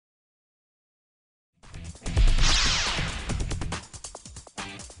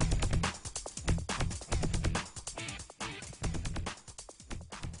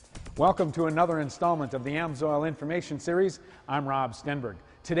Welcome to another installment of the AMSOIL Information Series. I'm Rob Stenberg.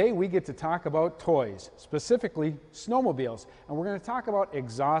 Today we get to talk about toys, specifically snowmobiles, and we're going to talk about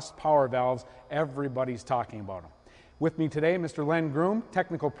exhaust power valves. Everybody's talking about them. With me today, Mr. Len Groom,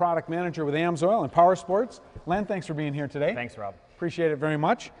 Technical Product Manager with AMSOIL and Power Sports. Len, thanks for being here today. Thanks, Rob. Appreciate it very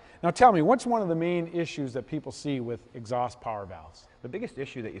much. Now tell me, what's one of the main issues that people see with exhaust power valves? The biggest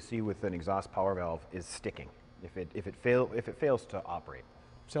issue that you see with an exhaust power valve is sticking, if it fails to operate.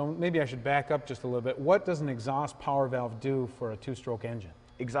 So maybe I should back up just a little bit. What does an exhaust power valve do for a two-stroke engine?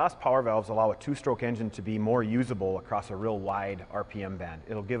 Exhaust power valves allow a two-stroke engine to be more usable across a real wide RPM band.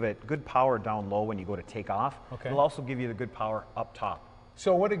 It'll give it good power down low when you go to take off. Okay. It'll also give you the good power up top.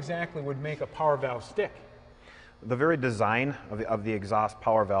 So what exactly would make a power valve stick? The very design of the exhaust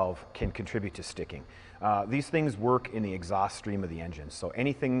power valve can contribute to sticking. These things work in the exhaust stream of the engine. So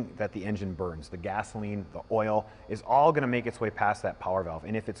anything that the engine burns, the gasoline, the oil, is all going to make its way past that power valve.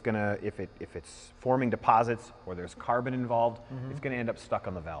 And if it's forming deposits or there's carbon involved, it's going to end up stuck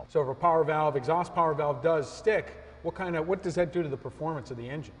on the valve. So if a power valve, exhaust power valve does stick, what does that do to the performance of the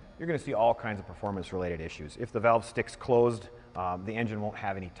engine? You're going to see all kinds of performance-related issues. If the valve sticks closed, the engine won't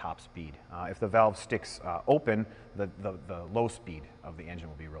have any top speed. If the valve sticks open, the low speed of the engine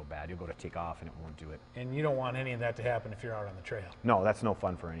will be real bad. You'll go to take off and it won't do it. And you don't want any of that to happen if you're out on the trail. No, that's no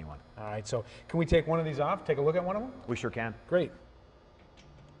fun for anyone. All right, so can we take one of these off, take a look at one of them? We sure can. Great.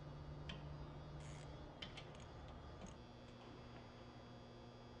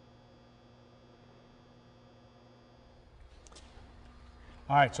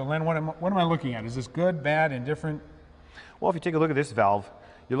 All right, so Len, what am I looking at? Is this good, bad, indifferent? Well, if you take a look at this valve,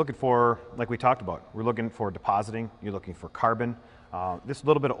 you're looking for, like we talked about, we're looking for depositing, you're looking for carbon. This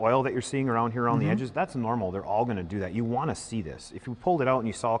little bit of oil that you're seeing around here on the edges, that's normal. They're all going to do that. You want to see this. If you pulled it out and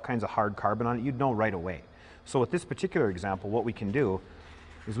you saw all kinds of hard carbon on it, you'd know right away. So with this particular example, what we can do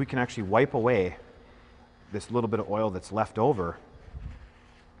is we can actually wipe away this little bit of oil that's left over.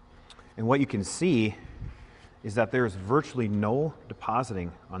 And what you can see is that there's virtually no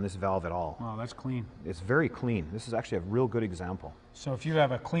depositing on this valve at all. Wow, that's clean. It's very clean. This is actually a real good example. So if you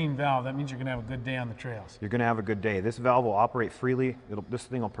have a clean valve, that means you're going to have a good day on the trails. You're going to have a good day. This valve will operate freely. This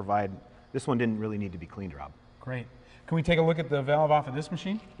thing will provide, this one didn't really need to be cleaned, Rob. Great. Can we take a look at the valve off of this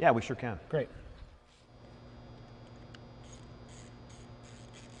machine? Yeah, we sure can. Great.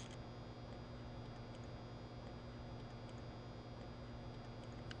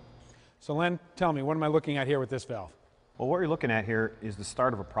 So Len, tell me, what am I looking at here with this valve? Well, what you're looking at here is the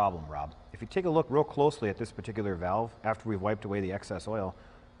start of a problem, Rob. If you take a look real closely at this particular valve, after we've wiped away the excess oil,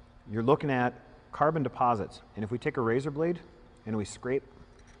 you're looking at carbon deposits. And if we take a razor blade and we scrape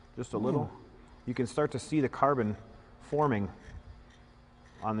just a little, you can start to see the carbon forming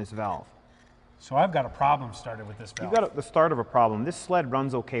on this valve. So I've got a problem started with this valve. You've got the start of a problem. This sled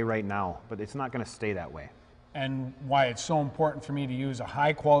runs okay right now, but it's not going to stay that way. And why it's so important for me to use a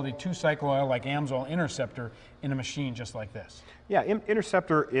high-quality two-cycle oil like AMSOIL Interceptor in a machine just like this. Yeah,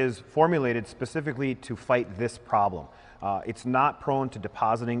 Interceptor is formulated specifically to fight this problem. It's not prone to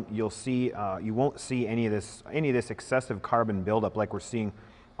depositing. You'll see, you won't see any of this excessive carbon buildup like we're seeing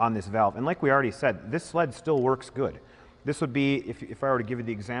on this valve. And like we already said, this sled still works good. This would be, if I were to give you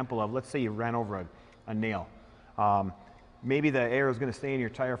the example of, let's say you ran over a nail. Maybe the air is going to stay in your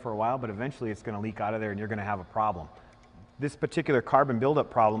tire for a while, but eventually it's going to leak out of there and you're going to have a problem. This particular carbon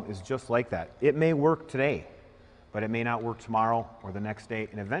buildup problem is just like that. It may work today, but it may not work tomorrow or the next day,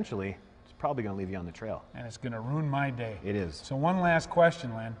 and eventually it's probably going to leave you on the trail. And it's going to ruin my day. It is. So one last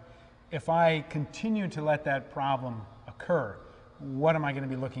question, Len. If I continue to let that problem occur, what am I going to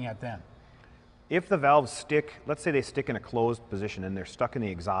be looking at then? If the valves stick, let's say they stick in a closed position and they're stuck in the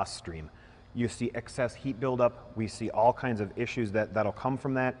exhaust stream, you see excess heat buildup. We see all kinds of issues that'll come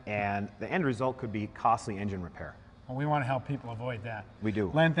from that, and the end result could be costly engine repair. Well, we want to help people avoid that. We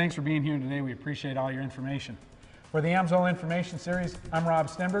do. Len, thanks for being here today. We appreciate all your information. For the AMSOIL Information Series, I'm Rob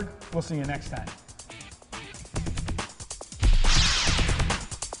Stenberg. We'll see you next time.